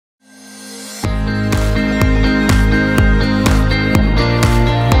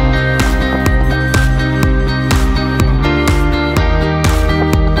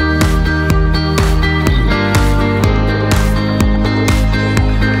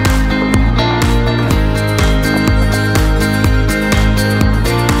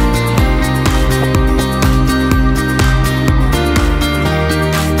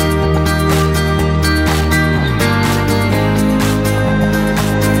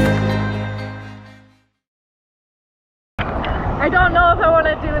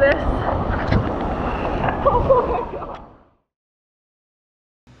do this. Oh my god.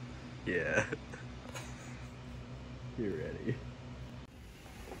 Yeah. You're ready.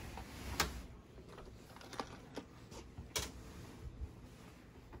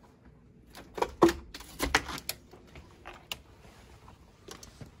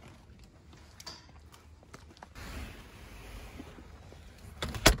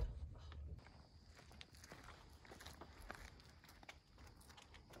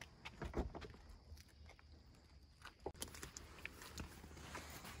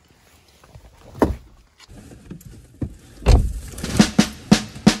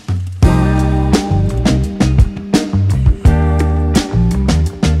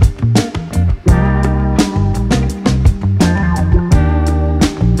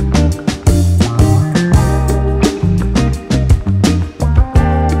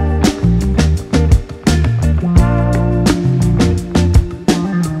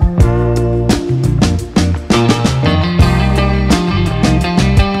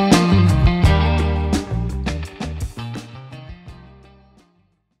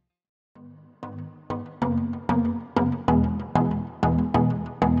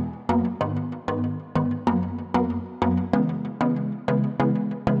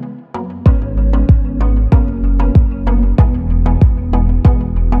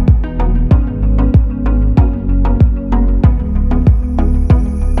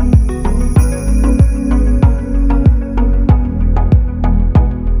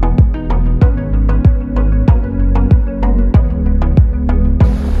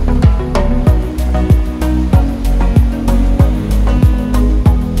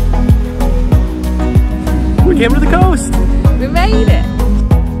 Came to the coast! We made it!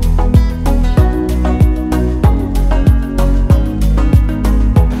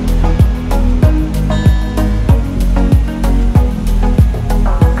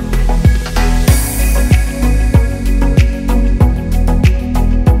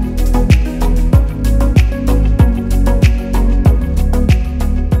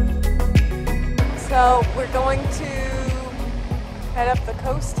 So we're going to head up the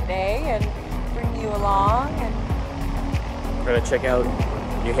coast today and bring you along, and We're gonna check out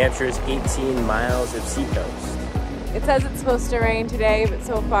New Hampshire's 18 miles of seacoast. it says it's supposed to rain today, but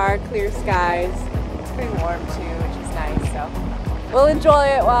so far clear skies. It's pretty warm too, which is nice, so we'll enjoy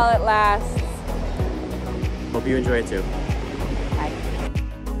it while it lasts. Hope you enjoy it too. Bye.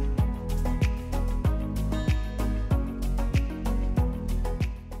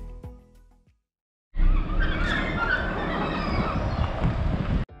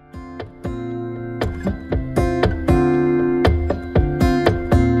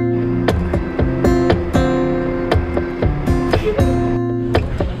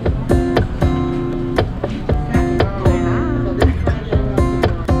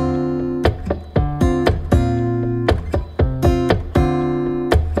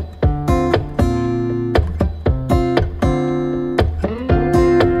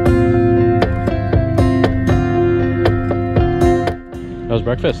 How was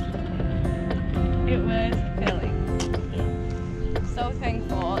breakfast? It was filling. So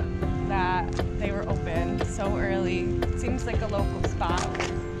thankful that they were open so early. Seems like a local spot.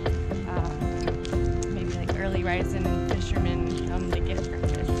 Maybe like early rising fishermen come to get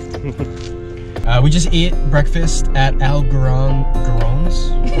breakfast. We just ate breakfast at Al Garon's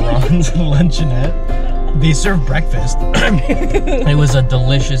Luncheonette. They serve breakfast. It was a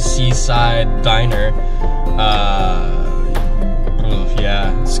delicious seaside diner.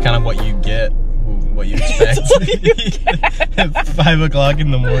 Yeah, it's kind of what you get, what you expect. At 5 o'clock in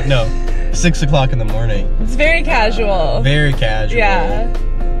the morning, no, 6 o'clock in the morning. It's very casual. Very casual. Yeah.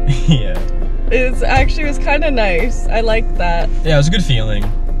 Yeah. It was kind of nice. I liked that. Yeah, it was a good feeling.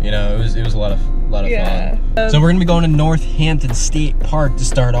 You know, it was a lot of fun. So we're gonna be going to North Hampton State Park to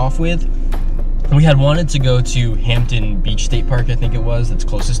start off with. We had wanted to go to Hampton Beach State Park, I think it was, that's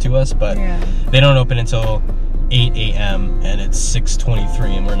closest to us, but they don't open until 8 a.m. and it's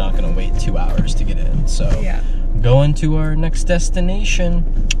 6:23 and we're not gonna wait 2 hours to get in. So going to our next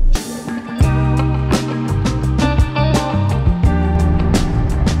destination.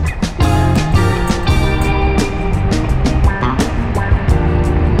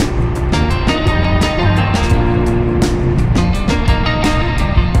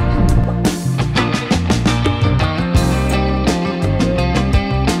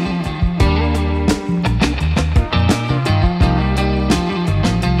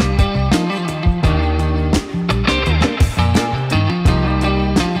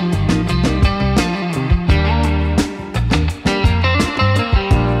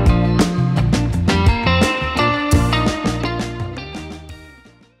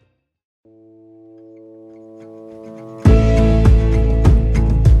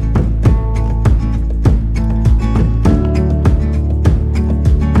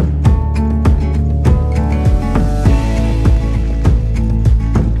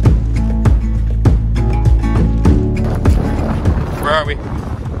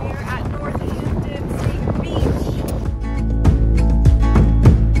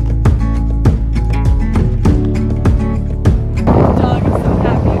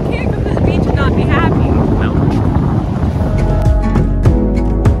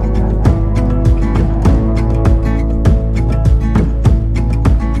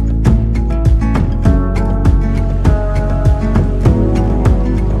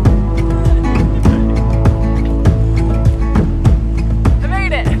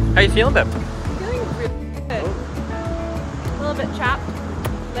 you feeling, babe? Feeling really good. A little bit chapped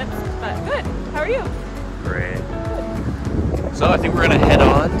lips, but good. How are you? Great. So I think we're gonna head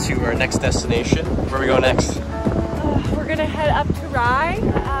on to our next destination. Where we go next? We're gonna head up to Rye.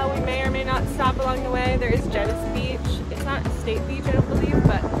 We may or may not stop along the way. There is Genis Beach. It's not a state beach, I don't believe,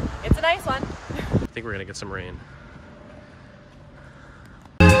 but it's a nice one. I think we're gonna get some rain.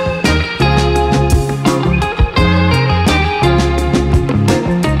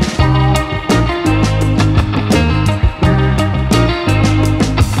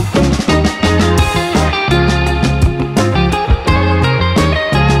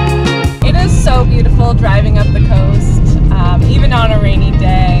 Driving up the coast, even on a rainy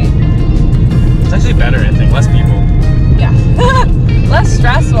day. It's actually better, I think. Less people. Yeah. Less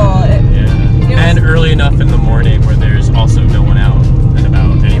stressful. And early enough in the morning where there's also no one out and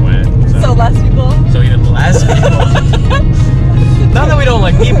about anyway. So less people? So even less people. Not that we don't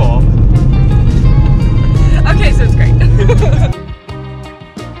like people. Okay, so it's great.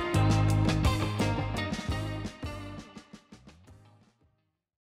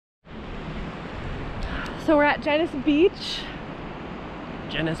 So we're at Genis Beach.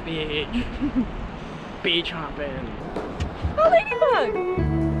 Genis Beach. Beach hopping. Oh, ladybug!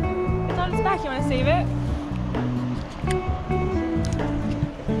 It's on its back. You want to save it?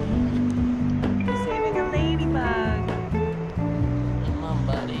 We're saving a ladybug. Come on,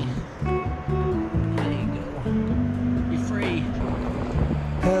 buddy. There you go. You're free.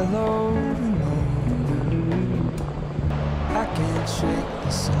 Hello, I can't shake the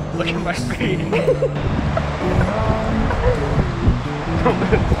sun. Look at my feet.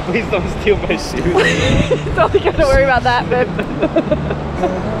 Please don't steal my shoes. Don't think I have to worry about that, babe.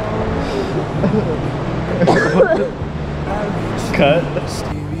 Cut.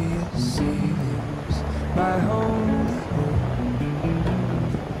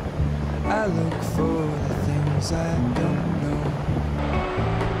 I look for the things I don't know.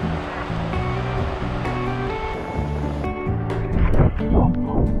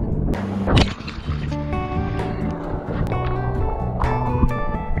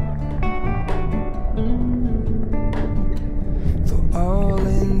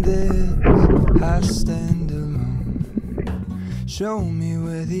 I stand alone. Show me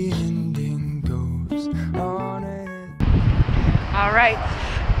where the ending goes on it. All right.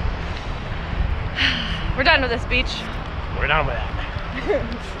 We're done with this beach. We're done with that.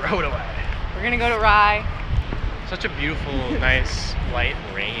 Throw it away. We're gonna go to Rye. Such a beautiful, nice, light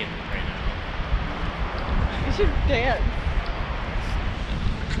rain right now. We should dance.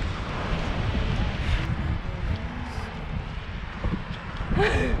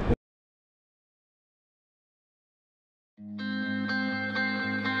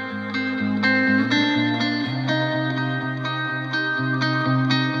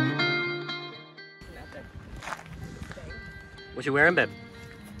 What you wearing, babe?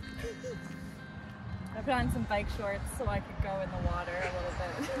 I put on some bike shorts so I could go in the water a little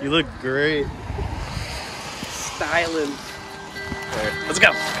bit. You look great. Styling. Right, let's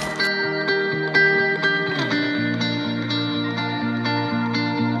go.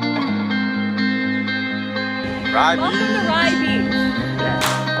 Rye Welcome to Rye Beach.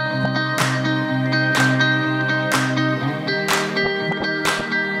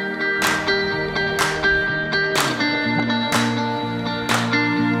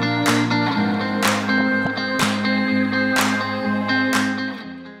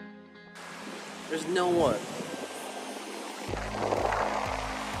 There's no one.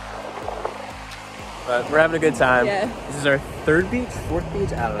 But we're having a good time. Yeah. This is our third beach? Fourth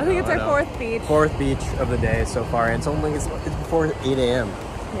beach? I don't know. I think it's our fourth beach. Fourth beach of the day so far, and it's before 8 a.m.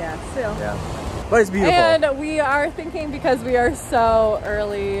 Yeah, still. Yeah. But it's beautiful. And we are thinking, because we are so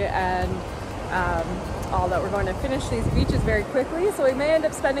early and all that, we're going to finish these beaches very quickly, so we may end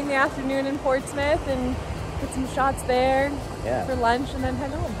up spending the afternoon in Portsmouth and get some shots there for lunch and then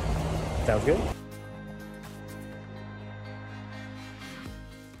head home. Sounds good.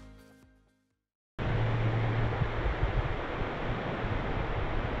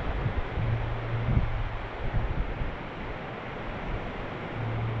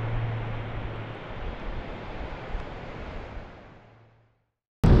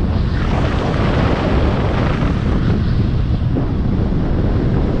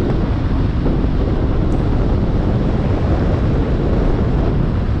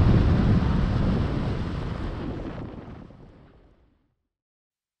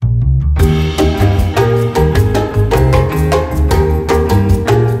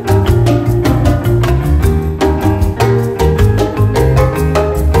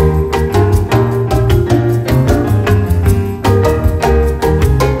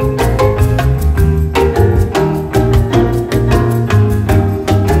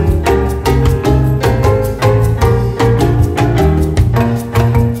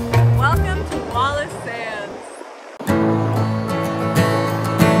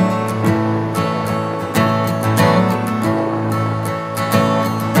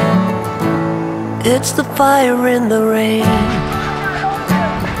 It's the fire in the rain.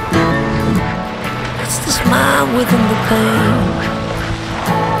 It's the smile within the pain.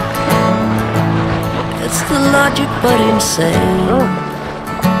 It's the logic but insane.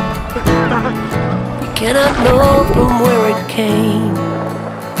 You cannot know from where it came.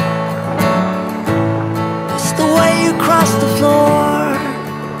 It's the way you cross the floor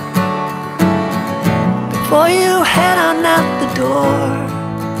before you head on out the door.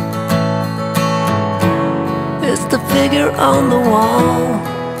 It's the figure on the wall.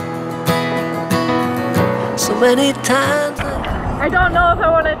 So many times I don't know if I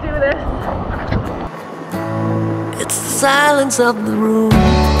want to do this. it's the silence of the room,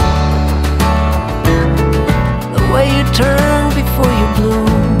 the way you turn before you bloom.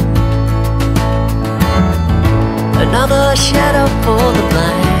 Another shadow for the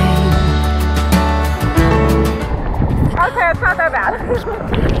blind. Okay, it's not that bad.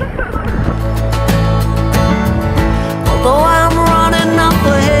 Although I'm running up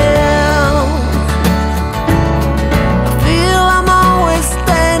a hill, I feel I'm always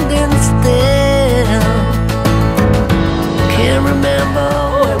standing still. Can't remember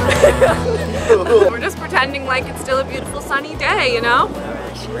where We're just pretending like it's still a beautiful sunny day, you know?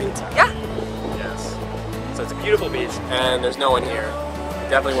 Springtime. Yeah. Yes. So it's a beautiful beach, and there's no one here.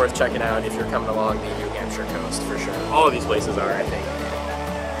 Definitely worth checking out if you're coming along the New Hampshire coast, for sure. All of these places are, I think.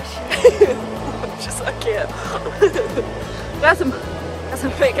 I can't. Got some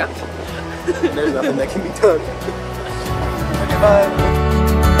makeup. There's nothing that can be done. Okay, bye.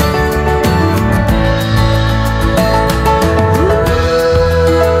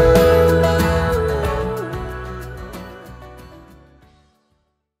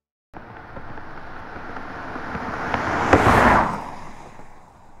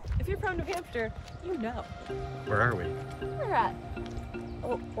 If you're from New Hampshire, you know. Where are we? We're at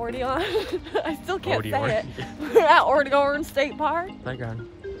Ordeon. I still can't Ordeon. say it. We're at Ordeon State Park. Playground.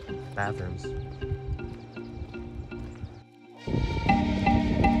 Bathrooms.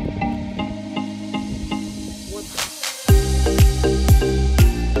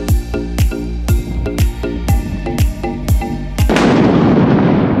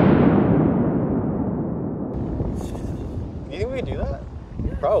 You think we could do that?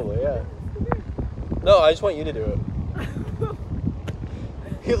 Probably, yeah. No, I just want you to do it.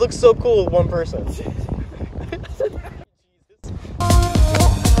 He looks so cool with one person.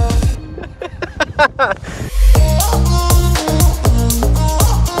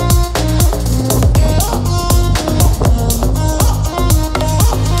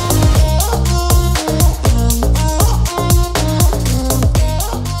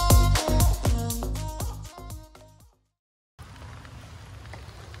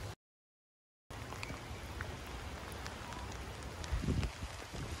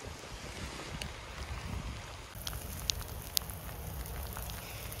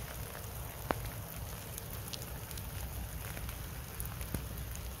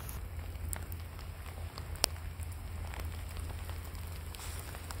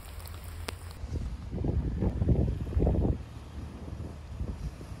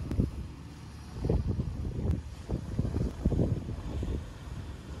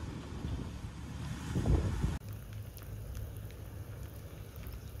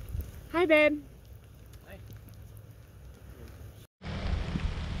 Hi, babe. Hi.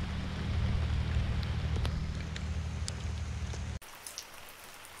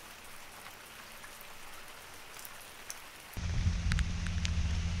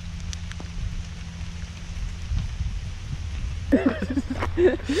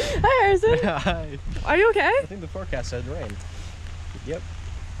 Hi, Harrison. Hi. Are you okay? I think the forecast said rain. Yep.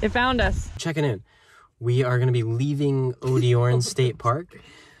 It found us. Checking in. We are going to be leaving Ordeon State Park,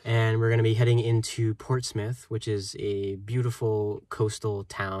 and we're going to be heading into Portsmouth, which is a beautiful coastal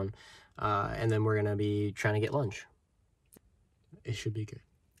town, and then we're going to be trying to get lunch. It should be good.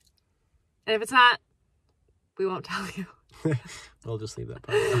 And if it's not, we won't tell you. We'll just leave that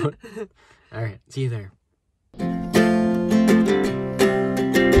part out. All right, see you there.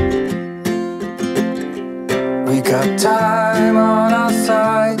 We got time on our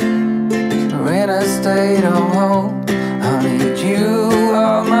side. We're in a state of hope. I need you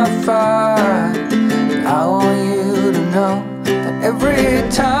on my fire. I want you to know that every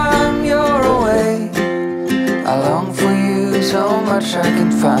time you're away, I long for you so much I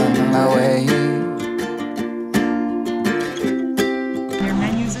can find my way. Your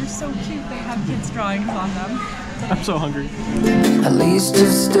menus are so cute. They have kids' drawings on them. I'm so hungry. At least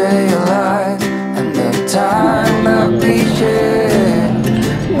to stay alive, and the time that we share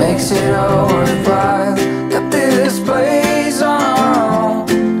makes it all worthwhile. Got this place on our own.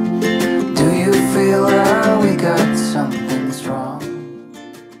 Do you feel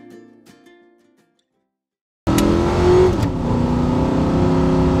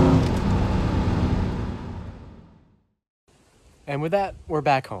with that, we're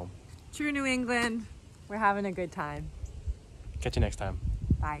back home. True New England. We're having a good time. Catch you next time.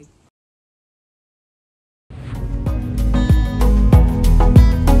 Bye.